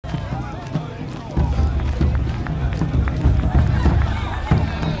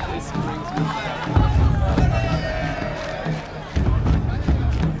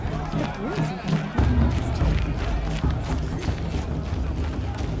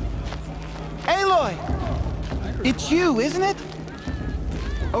Aloy! It's you, isn't it?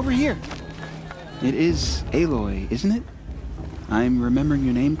 Over here. It is Aloy, isn't it? I'm remembering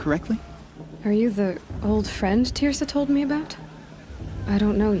your name correctly? Are you the old friend Tirsa told me about? I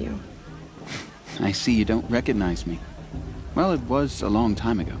don't know you. I see you don't recognize me. Well, it was a long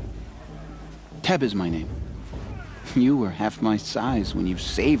time ago. Teb is my name. You were half my size when you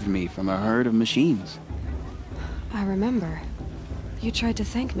saved me from a herd of machines. I remember. You tried to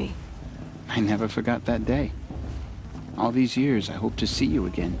thank me. I never forgot that day. All these years, I hope to see you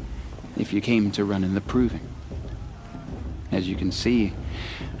again, if you came to run in the proving. As you can see,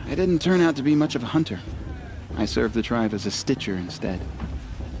 I didn't turn out to be much of a hunter. I served the tribe as a stitcher instead,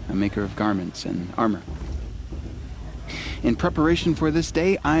 a maker of garments and armor. In preparation for this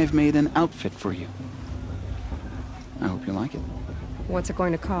day, I've made an outfit for you. I hope you like it. What's it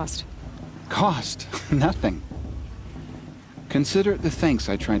going to cost? Cost? Nothing. Consider it the thanks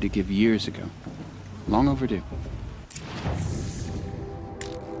I tried to give years ago. Long overdue.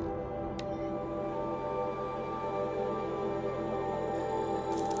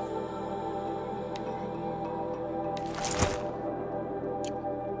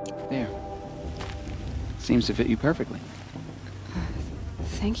 There. Seems to fit you perfectly.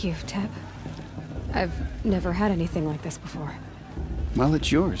 Thank you, Teb. I've never had anything like this before. Well,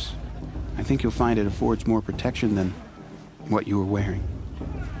 it's yours. I think you'll find it affords more protection than what you were wearing.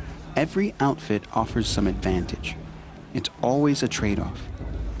 Every outfit offers some advantage. It's always a trade-off.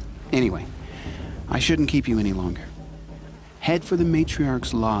 Anyway, I shouldn't keep you any longer. Head for the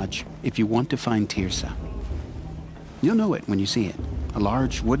Matriarch's Lodge if you want to find Tirsa. You'll know it when you see it. A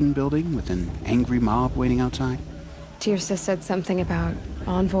large wooden building with an angry mob waiting outside. Tirsa said something about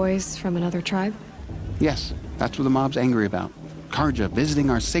envoys from another tribe? Yes, that's what the mob's angry about. Karja visiting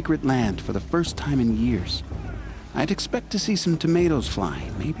our sacred land for the first time in years. I'd expect to see some tomatoes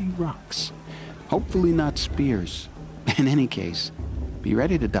fly, maybe rocks. Hopefully not spears. In any case, be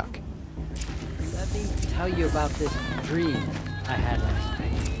ready to duck. Let me tell you about this dream I had last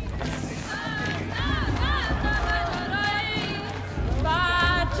night.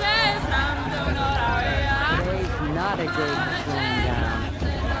 Today's not a day for slowing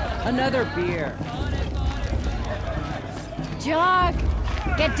down. Another beer. Jog!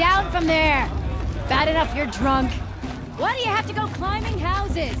 Get down from there! Bad enough you're drunk. Why do you have to go climbing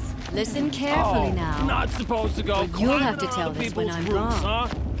houses? Listen carefully now. Not supposed to go. But you'll have to tell this when I'm gone. Huh?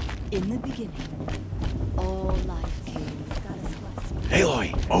 In the beginning, all life came with Goddess blessing.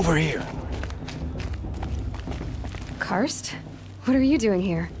 Aloy, over here. Karst? What are you doing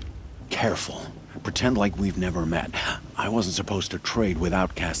here? Careful. Pretend like we've never met. I wasn't supposed to trade with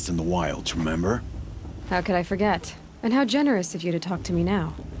outcasts in the wilds, remember? How could I forget? And how generous of you to talk to me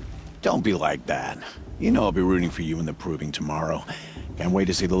now. Don't be like that. You know I'll be rooting for you in the proving tomorrow. Can't wait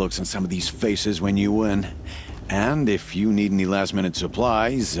to see the looks on some of these faces when you win. And if you need any last-minute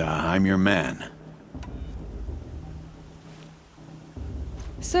supplies, I'm your man.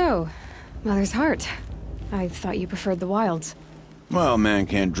 So, Mother's Heart. I thought you preferred the wilds. Well, man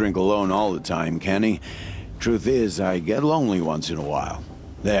can't drink alone all the time, can he? Truth is, I get lonely once in a while.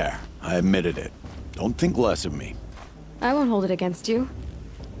 There, I admitted it. Don't think less of me. I won't hold it against you.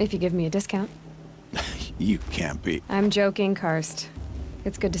 If you give me a discount. You can't be. I'm joking, Karst.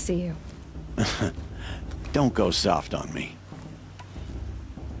 It's good to see you. Don't go soft on me.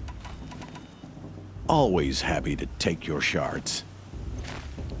 Always happy to take your shards.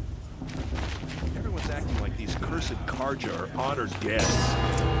 Everyone's acting like these cursed Karja are honored guests.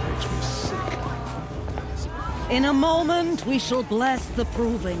 Makes me sick. In a moment, we shall bless the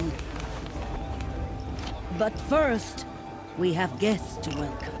proving. But first, we have guests to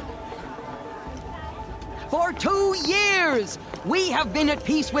welcome. For 2 years, we have been at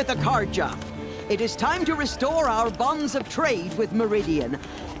peace with the Karja. It is time to restore our bonds of trade with Meridian.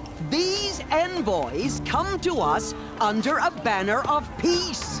 These envoys come to us under a banner of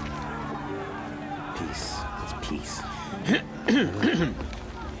peace. Peace. It's peace.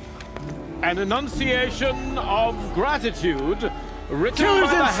 An enunciation of gratitude written Killers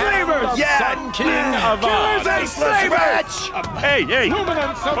by the and hand slavers! of Yeah! Sun King of Killers and slavers! Hey, hey!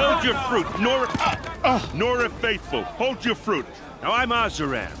 Luminance of Hold your fruit, Nora Faithful. Hold your fruit. Now I'm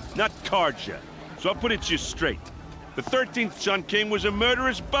Azaran, not Karja, so I'll put it to you straight. The 13th Sun King was a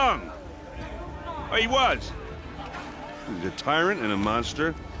murderous bung. Oh, he was. He was a tyrant and a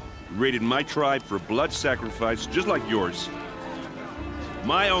monster. He raided my tribe for blood sacrifice, just like yours.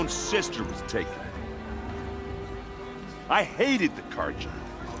 My own sister was taken. I hated the Karja.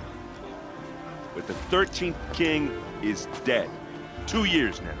 But the 13th king is dead. 2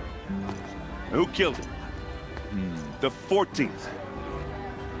 years now. And who killed him? The 14th.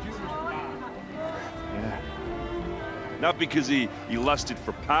 Not because he lusted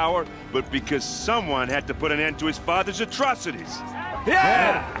for power, but because someone had to put an end to his father's atrocities.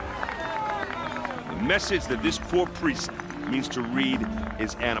 Yeah! The message that this poor priest means to read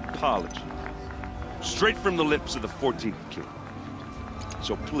is an apology. Straight from the lips of the 14th king.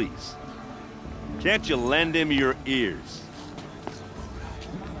 So please, can't you lend him your ears?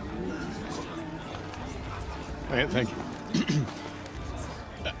 Thank you.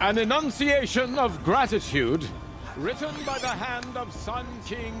 An enunciation of gratitude, written by the hand of Sun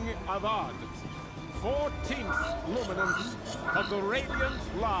King Avad, 14th luminance of the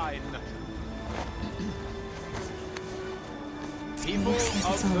Radiant Line. People Looks like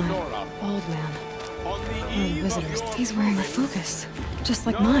of it's on Nora, an old man. on the One of eve the of visitors. your He's wearing a proving, focus, just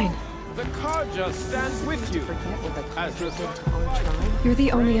like no, mine. The Karja stands with you. As the You're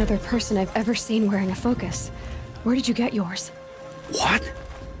the only other person I've ever seen wearing a focus. Where did you get yours? What?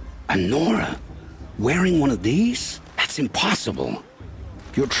 A Nora? Wearing one of these? That's impossible.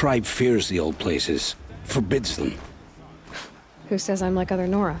 Your tribe fears the old places, forbids them. Who says I'm like other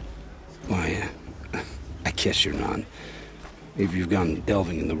Nora? Why, I guess you're not. If you've gone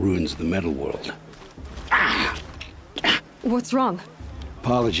delving in the ruins of the metal world. What's wrong?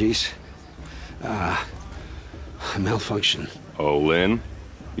 Apologies. A malfunction. Oh, Lynn,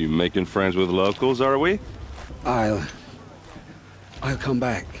 you making friends with locals, are we? I'll come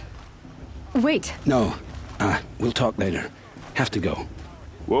back. Wait. No, we'll talk later. Have to go.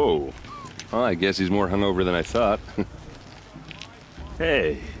 Whoa. Well, I guess he's more hungover than I thought.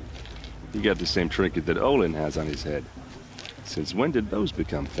 Hey, you got the same trinket that Olin has on his head. Since when did those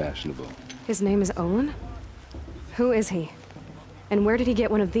become fashionable? His name is Olin? Who is he? And where did he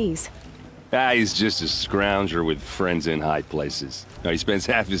get one of these? He's just a scrounger with friends in high places. Now, he spends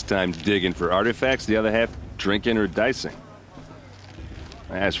half his time digging for artifacts, the other half drinking or dicing.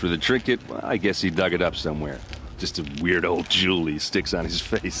 As for the trinket, well, I guess he dug it up somewhere. Just a weird old jewel he sticks on his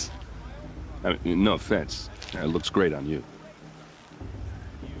face. I mean, no offense. It looks great on you.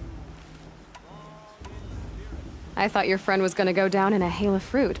 I thought your friend was gonna go down in a hail of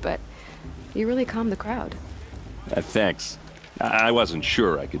fruit, but you really calmed the crowd. Thanks. I wasn't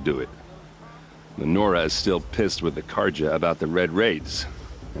sure I could do it. The Nora is still pissed with the Karja about the Red Raids,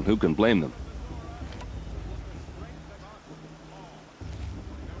 and who can blame them?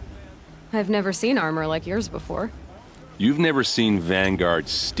 I've never seen armor like yours before. You've never seen Vanguard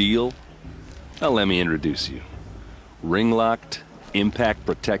steel? Well, let me introduce you. Ring-locked,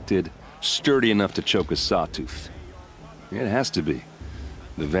 impact-protected, sturdy enough to choke a sawtooth. It has to be.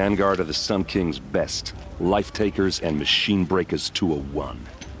 The Vanguard of the Sun King's best. Life-takers and machine-breakers to a one.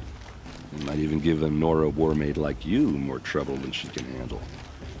 It might even give a Nora warmaid like you more trouble than she can handle.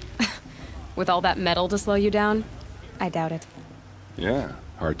 With all that metal to slow you down? I doubt it. Yeah,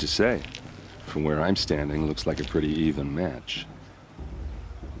 hard to say. From where I'm standing, looks like a pretty even match.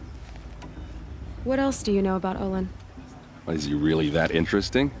 What else do you know about Olin? Is he really that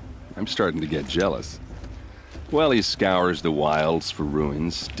interesting? I'm starting to get jealous. Well, he scours the wilds for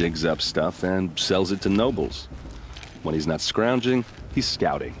ruins, digs up stuff, and sells it to nobles. When he's not scrounging, he's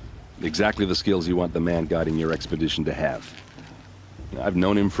scouting. Exactly the skills you want the man guiding your expedition to have. I've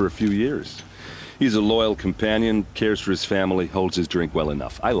known him for a few years. He's a loyal companion, cares for his family, holds his drink well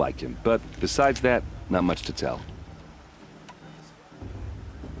enough. I like him, but besides that, not much to tell.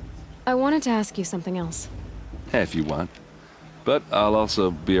 I wanted to ask you something else. If you want. But I'll also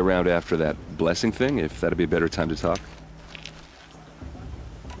be around after that blessing thing, if that'd be a better time to talk.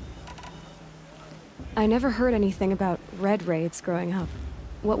 I never heard anything about Red Raids growing up.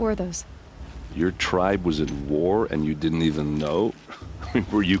 What were those? Your tribe was at war and you didn't even know?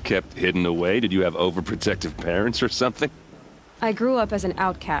 Were you kept hidden away? Did you have overprotective parents or something? I grew up as an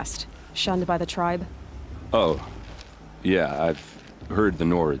outcast, shunned by the tribe. Oh, yeah, I've heard the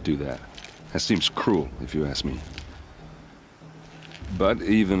Nora do that. That seems cruel, if you ask me. But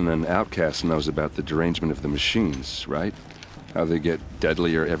even an outcast knows about the derangement of the machines, right? How they get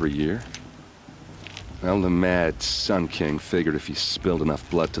deadlier every year? Well, the mad Sun King figured if he spilled enough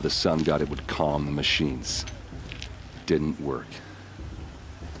blood to the Sun God, it would calm the machines. Didn't work.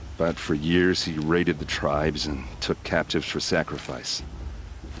 But for years, he raided the tribes and took captives for sacrifice.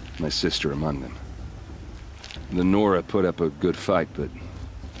 My sister among them. The Nora put up a good fight, but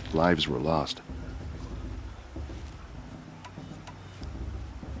lives were lost.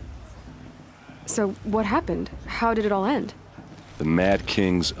 So what happened? How did it all end? The Mad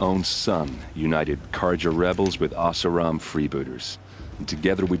King's own son united Karja rebels with Oseram freebooters. And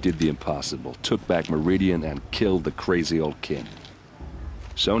together we did the impossible, took back Meridian and killed the crazy old king.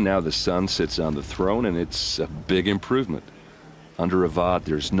 So now the son sits on the throne and it's a big improvement. Under Avad,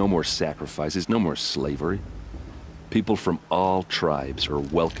 there's no more sacrifices, no more slavery. People from all tribes are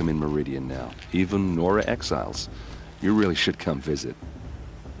welcome in Meridian now, even Nora exiles. You really should come visit.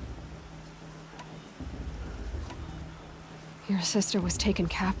 Your sister was taken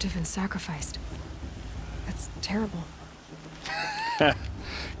captive and sacrificed. That's terrible.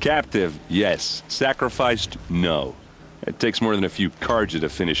 Captive, yes. Sacrificed, no. It takes more than a few Carja to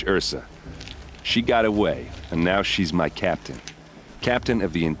finish Ursa. She got away, and now she's my captain. Captain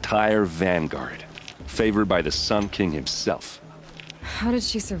of the entire Vanguard. Favored by the Sun King himself. How did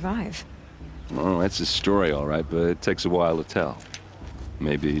she survive? Oh, that's a story, all right, but it takes a while to tell.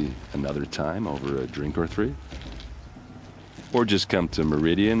 Maybe another time over a drink or three? Or just come to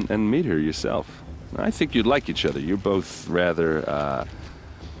Meridian and meet her yourself. I think you'd like each other. You're both rather,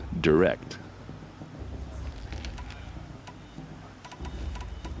 direct.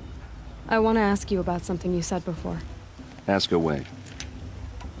 I want to ask you about something you said before. Ask away.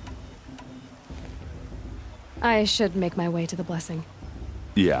 I should make my way to the blessing.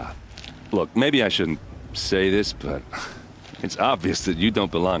 Yeah. Look, maybe I shouldn't say this, but it's obvious that you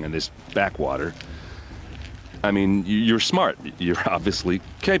don't belong in this backwater. I mean, you're smart. You're obviously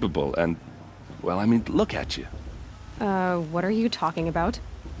capable, and, well, I mean, look at you. What are you talking about?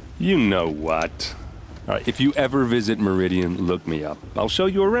 You know what. All right, if you ever visit Meridian, look me up. I'll show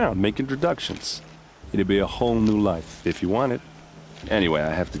you around, make introductions. It'll be a whole new life, if you want it. Anyway, I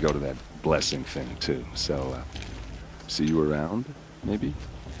have to go to that blessing thing, too, so, see you around, maybe?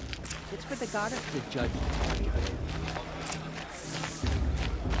 It's for the goddess to judge.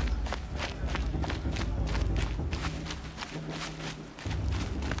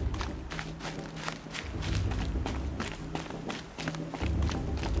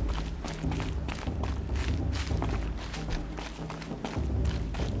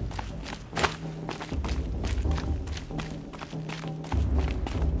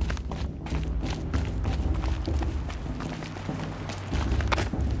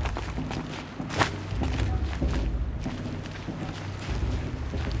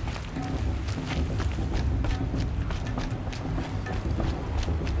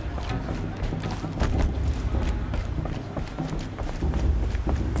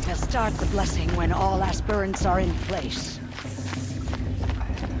 Start the blessing when all aspirants are in place.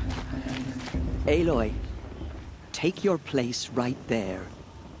 Aloy, take your place right there.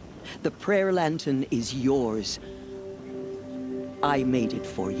 The prayer lantern is yours. I made it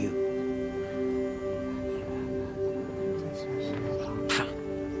for you.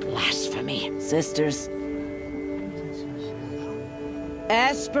 Blasphemy. Sisters.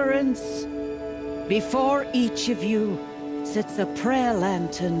 Aspirants, before each of you sits a prayer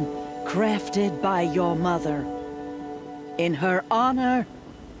lantern crafted by your mother. In her honor,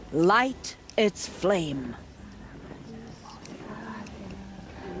 light its flame.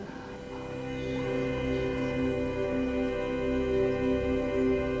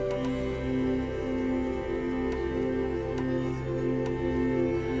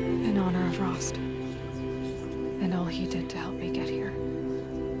 In honor of Rost. And all he did to help me get here.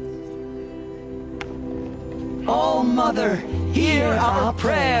 Oh, Mother, hear our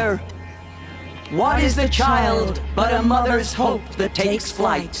prayer. What is the child but a mother's hope that takes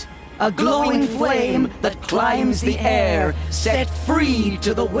flight? A glowing flame that climbs the air, set free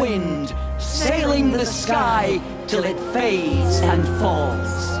to the wind, sailing the sky till it fades and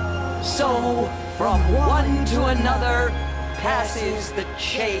falls. So, from one to another, passes the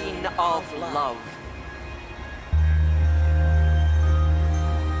chain of love.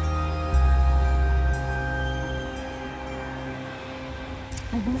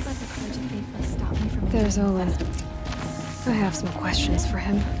 I won't let the Carja faithless stop me from... There's Olin. I have some questions for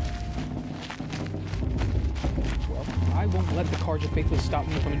him. Well, I won't let the Carja faithless stop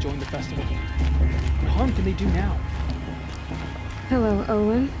me from enjoying the festival. What harm can they do now? Hello,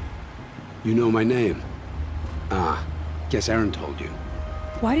 Olin. You know my name? Ah, guess Aaron told you.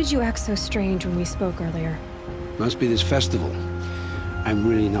 Why did you act so strange when we spoke earlier? Must be this festival. I'm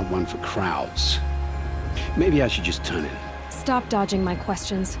really not one for crowds. Maybe I should just turn in. Stop dodging my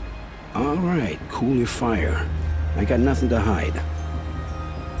questions. All right, cool your fire. I got nothing to hide.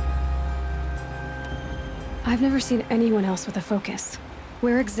 I've never seen anyone else with a focus.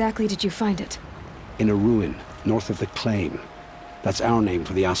 Where exactly did you find it? In a ruin, north of the Claim. That's our name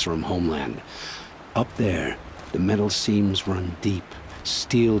for the Oseram homeland. Up there, the metal seams run deep.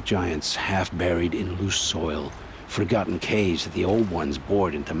 Steel giants half buried in loose soil. Forgotten caves that the old ones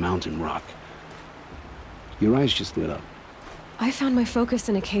bored into mountain rock. Your eyes just lit up. I found my focus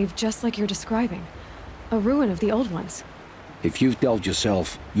in a cave just like you're describing. A ruin of the old ones. If you've delved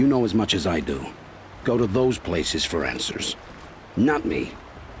yourself, you know as much as I do. Go to those places for answers. Not me.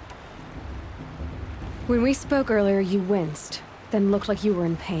 When we spoke earlier, you winced, then looked like you were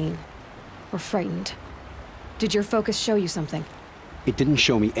in pain. Or frightened. Did your focus show you something? It didn't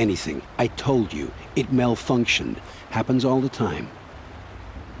show me anything. I told you. It malfunctioned. Happens all the time.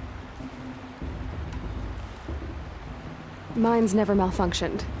 Mine's never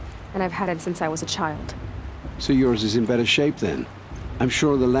malfunctioned, and I've had it since I was a child. So yours is in better shape then. I'm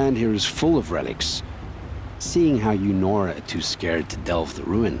sure the land here is full of relics. Seeing how you Nora are too scared to delve the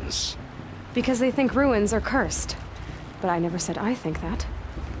ruins. Because they think ruins are cursed. But I never said I think that.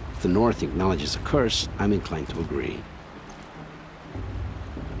 If the North acknowledges a curse, I'm inclined to agree.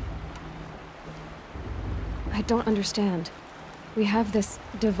 I don't understand. We have this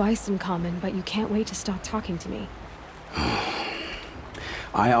device in common, but you can't wait to stop talking to me.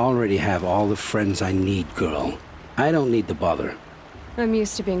 I already have all the friends I need, girl. I don't need the bother. I'm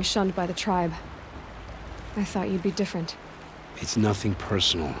used to being shunned by the tribe. I thought you'd be different. It's nothing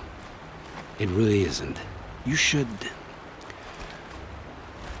personal. It really isn't. You should...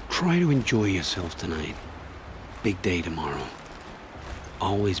 try to enjoy yourself tonight. Big day tomorrow.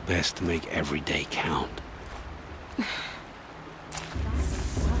 Always best to make every day count.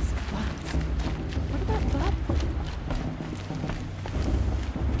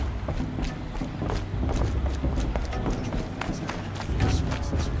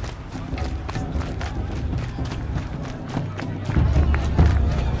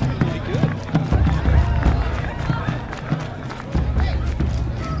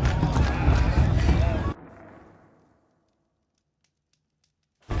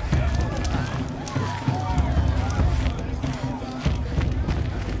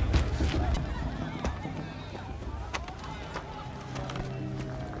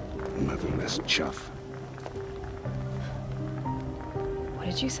 Motherless chuff. What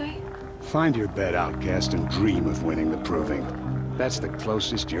did you say? Find your bed, outcast, and dream of winning the proving. That's the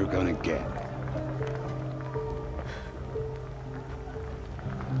closest you're gonna get.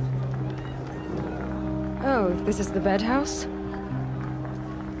 Oh, this is the bed house?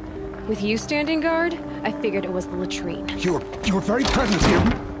 With you standing guard, I figured it was the latrine. Your very presence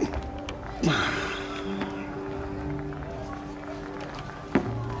here...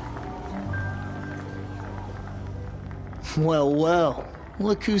 Well, well.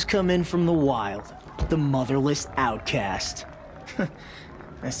 Look who's come in from the wild. The motherless outcast.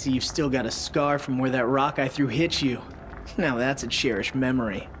 I see you've still got a scar from where that rock I threw hit you. Now that's a cherished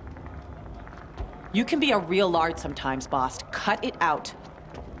memory. You can be a real lard sometimes, boss. Cut it out.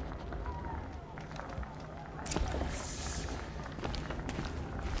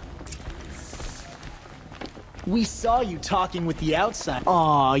 We saw you talking with the outside.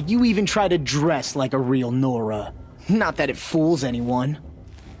 Aw, you even try to dress like a real Nora. Not that it fools anyone.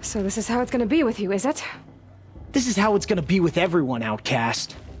 So this is how it's gonna be with you, is it? This is how it's gonna be with everyone,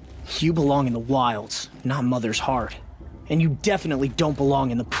 outcast. You belong in the wilds, not Mother's heart. And you definitely don't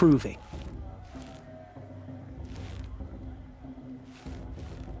belong in the proving.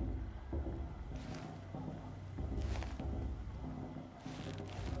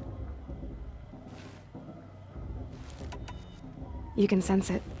 You can sense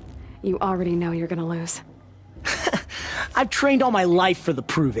it. You already know you're gonna lose. I've trained all my life for the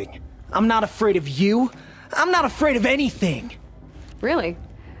proving. I'm not afraid of you. I'm not afraid of anything. Really?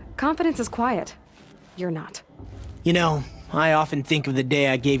 Confidence is quiet. You're not. You know, I often think of the day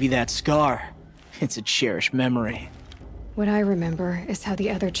I gave you that scar. It's a cherished memory. What I remember is how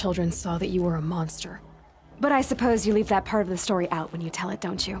the other children saw that you were a monster. But I suppose you leave that part of the story out when you tell it,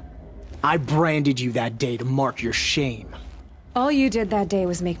 don't you? I branded you that day to mark your shame. All you did that day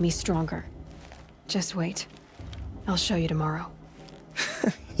was make me stronger. Just wait. I'll show you tomorrow.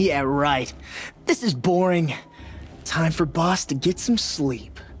 Yeah, right. This is boring. Time for Boss to get some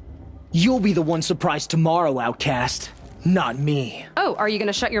sleep. You'll be the one surprised tomorrow, outcast. Not me. Oh, are you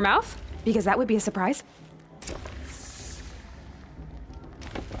gonna shut your mouth? Because that would be a surprise.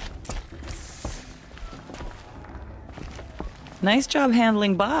 Nice job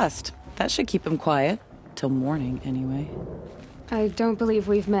handling Bast. That should keep him quiet. Till morning, anyway. I don't believe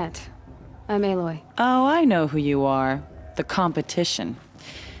we've met. I'm Aloy. Oh, I know who you are. The competition.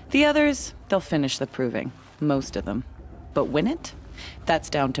 The others, they'll finish the proving. Most of them. But win it? That's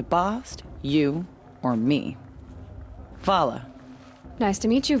down to Bast, you, or me. Vala. Nice to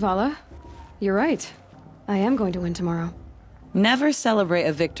meet you, Vala. You're right. I am going to win tomorrow. Never celebrate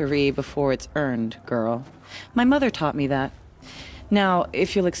a victory before it's earned, girl. My mother taught me that. Now,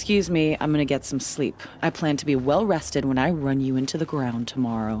 if you'll excuse me, I'm gonna get some sleep. I plan to be well rested when I run you into the ground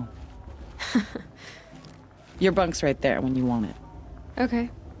tomorrow. Your bunk's right there when you want it.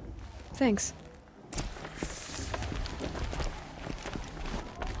 Okay. Thanks.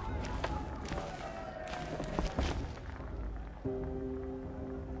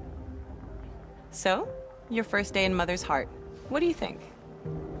 So, your first day in Mother's heart. What do you think?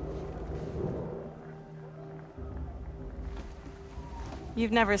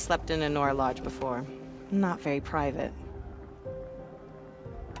 You've never slept in a Nora Lodge before. Not very private.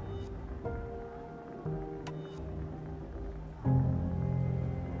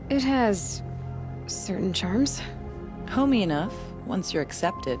 It has certain charms. Homey enough, once you're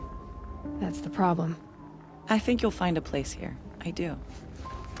accepted. That's the problem. I think you'll find a place here. I do.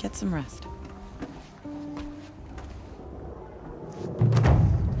 Get some rest.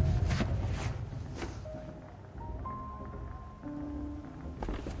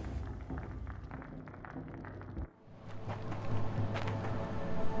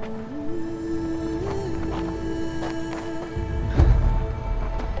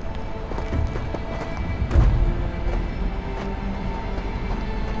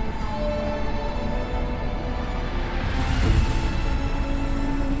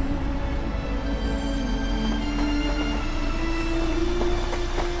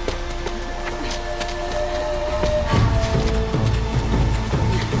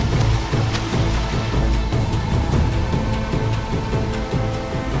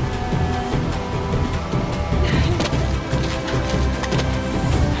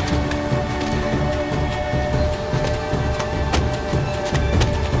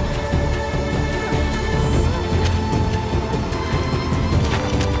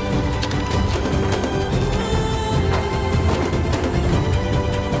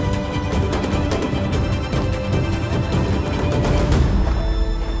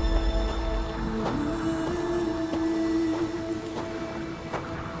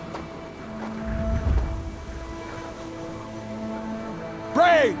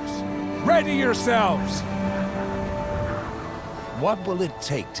 Ready yourselves! What will it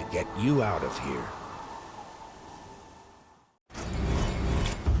take to get you out of here?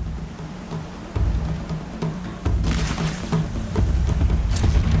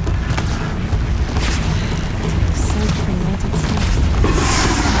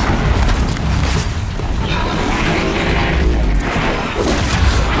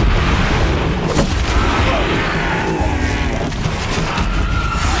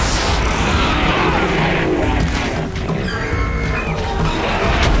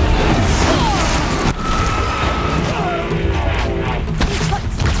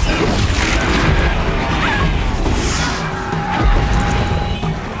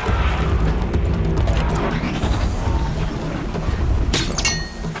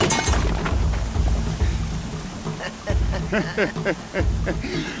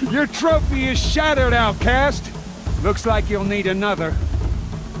 Your trophy is shattered, outcast. Looks like you'll need another.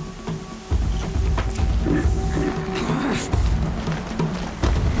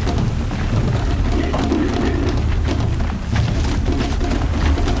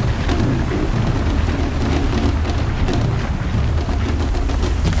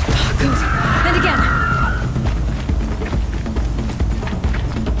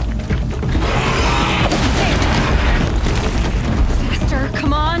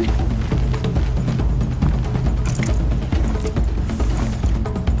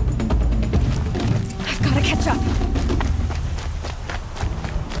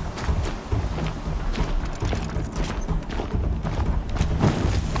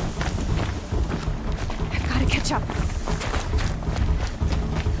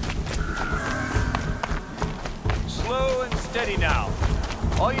 Slow and steady now.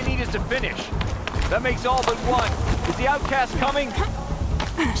 All you need is to finish. That makes all but one. Is the outcast coming?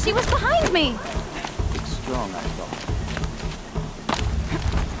 She was behind me! It's strong, I thought.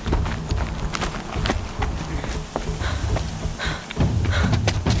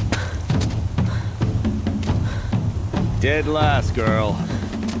 Dead last, girl.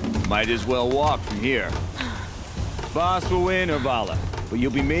 Might as well walk from here. Boss will win, Urvala, but you'll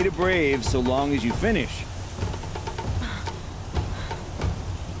be made a brave so long as you finish.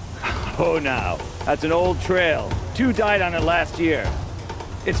 Oh, now, that's an old trail. 2 died on it last year.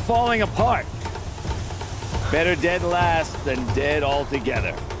 It's falling apart. Better dead last than dead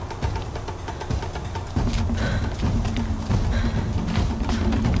altogether.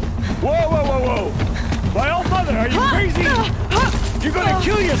 Whoa, whoa, whoa, whoa! My old mother, are you crazy? You're gonna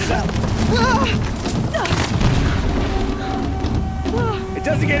kill yourself! It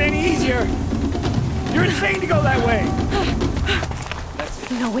doesn't get any easier! You're insane to go that way!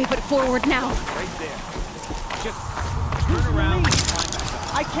 That's it. No way but forward now. Right there. Just turn around and climb back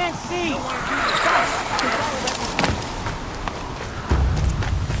up. I can't see!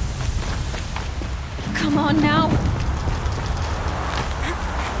 Come on now.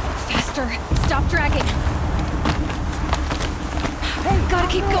 Faster. Stop dragging. Hey, gotta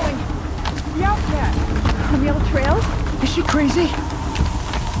keep going. The outcast! On the other trail? Is she crazy?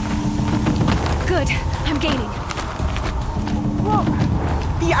 Good. I'm gaining. Whoa!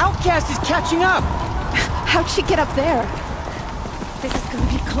 The outcast is catching up! How'd she get up there? This is gonna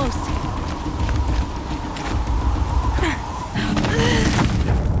be close.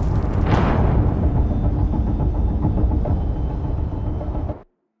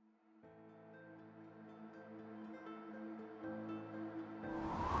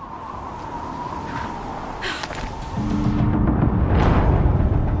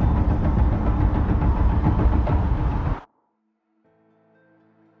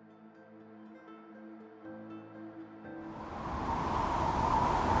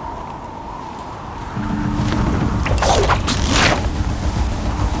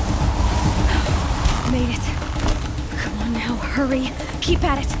 Hurry. Keep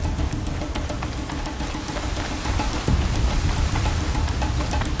at it.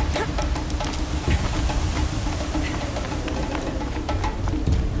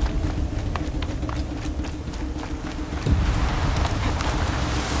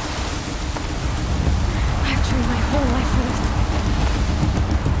 I've trained my whole life for this.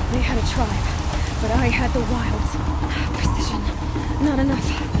 They had a tribe, but I had the wilds. Precision. Not enough.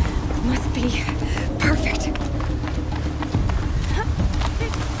 Must be perfect.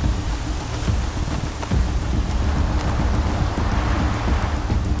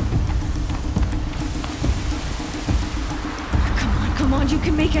 Come on, you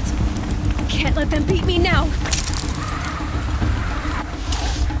can make it. Can't let them beat me now.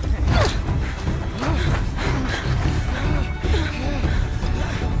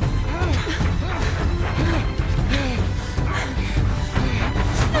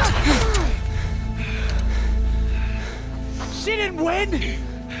 She didn't win!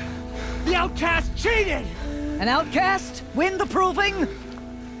 The outcast cheated! An outcast? Win the proving?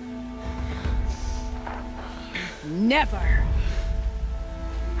 Never.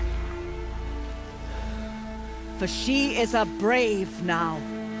 For she is a brave now.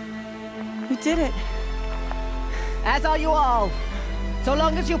 We did it. As are you all. So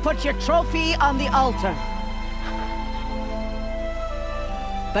long as you put your trophy on the altar.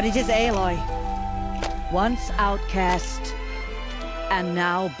 But it is Aloy, once outcast, and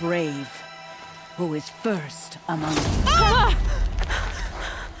now brave, who is first among you. Ah!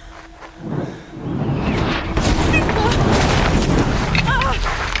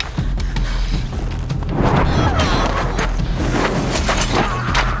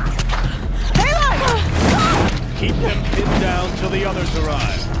 Keep them pinned down till the others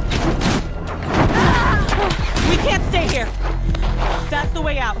arrive. We can't stay here. That's the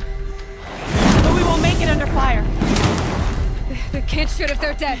way out. But we won't make it under fire. They can't shoot if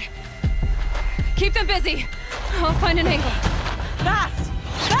they're dead. Keep them busy. I'll find an angle. Fast!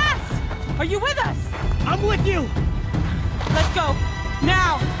 Fast! Are you with us? I'm with you! Let's go.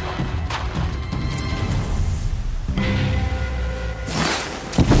 Now!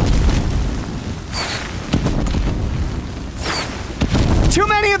 Too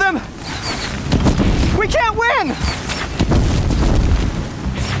many of them! We can't win!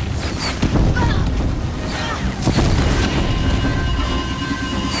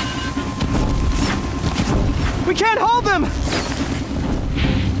 We can't hold them!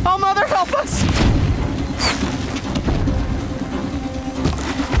 Oh, Mother, help us!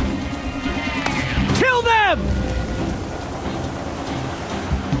 Kill them!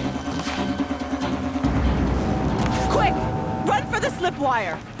 Quick! Run for the slip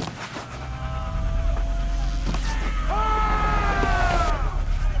wire!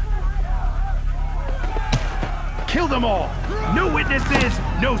 Kill them all! No witnesses,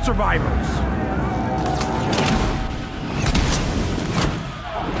 no survivors!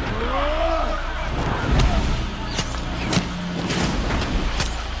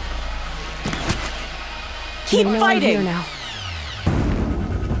 Keep fighting! Here now.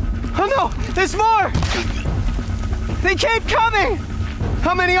 Oh no! There's more! They keep coming!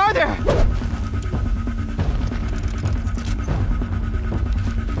 How many are there?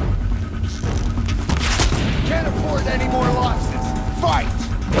 Can't afford any more losses. Fight!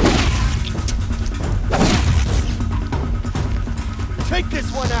 Take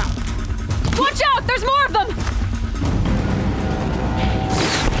this one out! Watch out! There's more of them!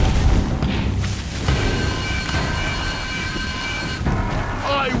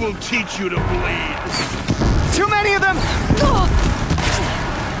 I will teach you to bleed. Too many of them!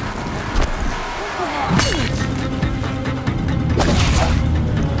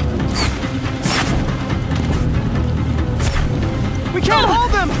 We can't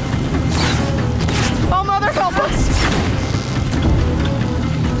hold them! Oh, Mother, help us!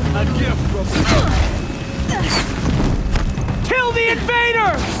 A gift from... Kill the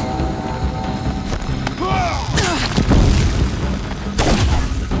invaders!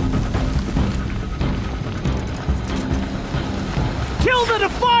 Kill the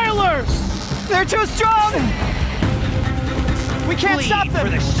defilers! They're too strong! We can't stop them!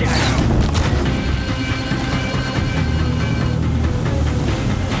 For the shadow.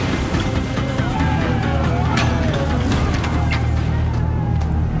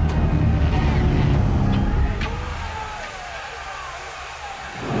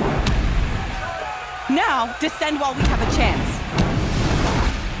 Now, descend while we have a chance.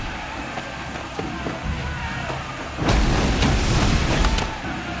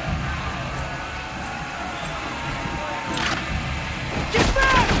 Get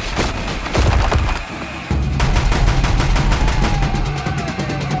back!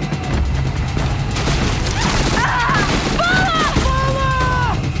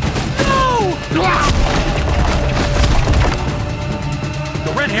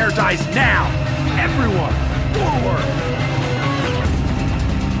 The red hair dies now! Everyone, forward!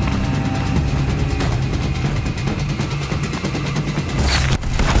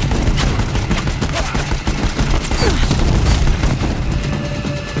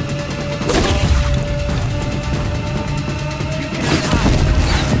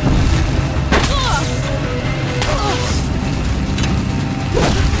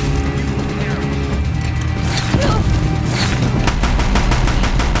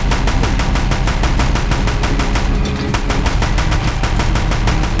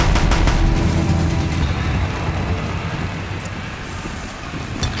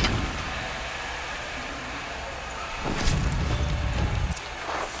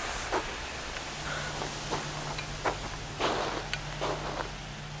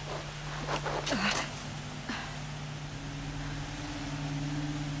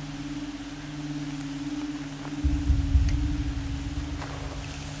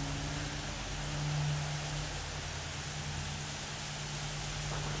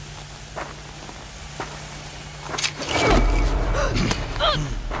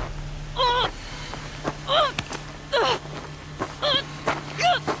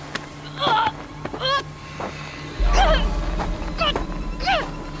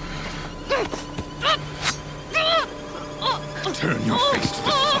 Turn your face to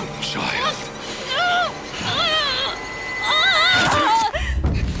the sun, child.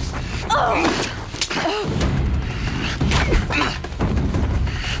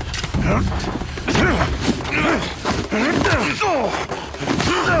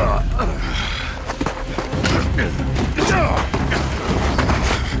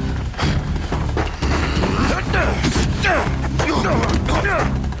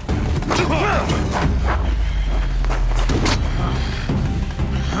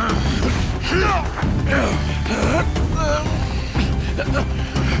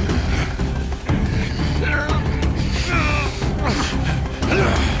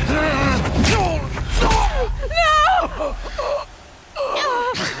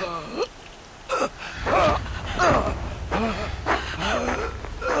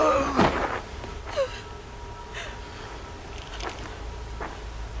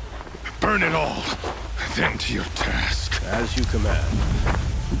 Burn it all, then to your task. As you command.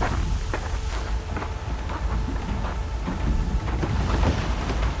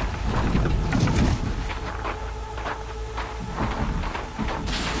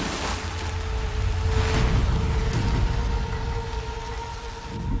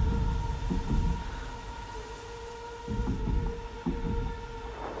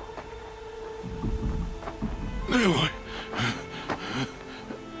 Aloy.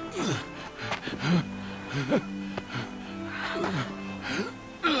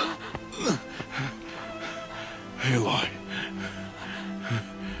 Aloy.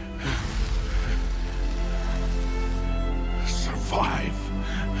 Survive.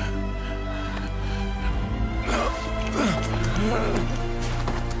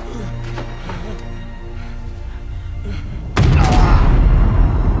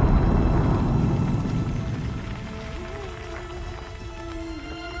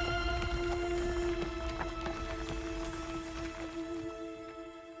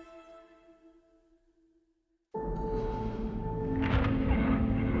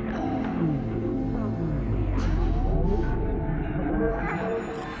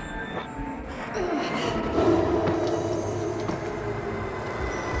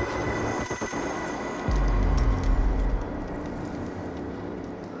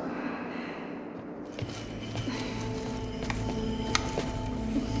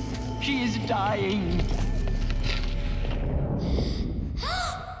 She is dying.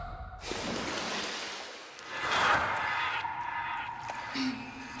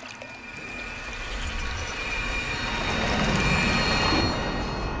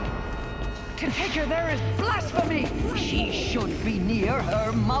 to take her there is blasphemy! She should be near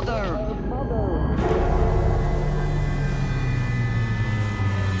her mother!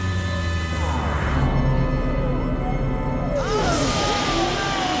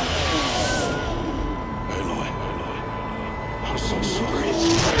 I'm so sorry.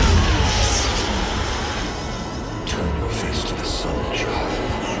 Turn your face to the sun, child.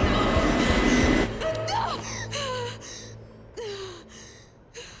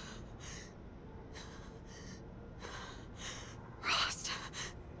 Rost.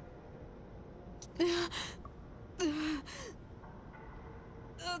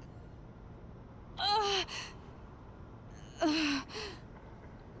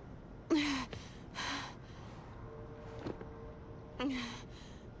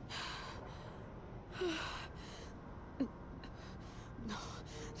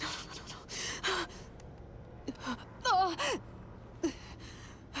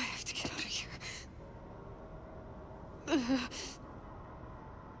 I have to get out of here.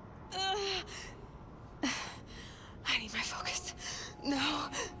 I need my focus. No.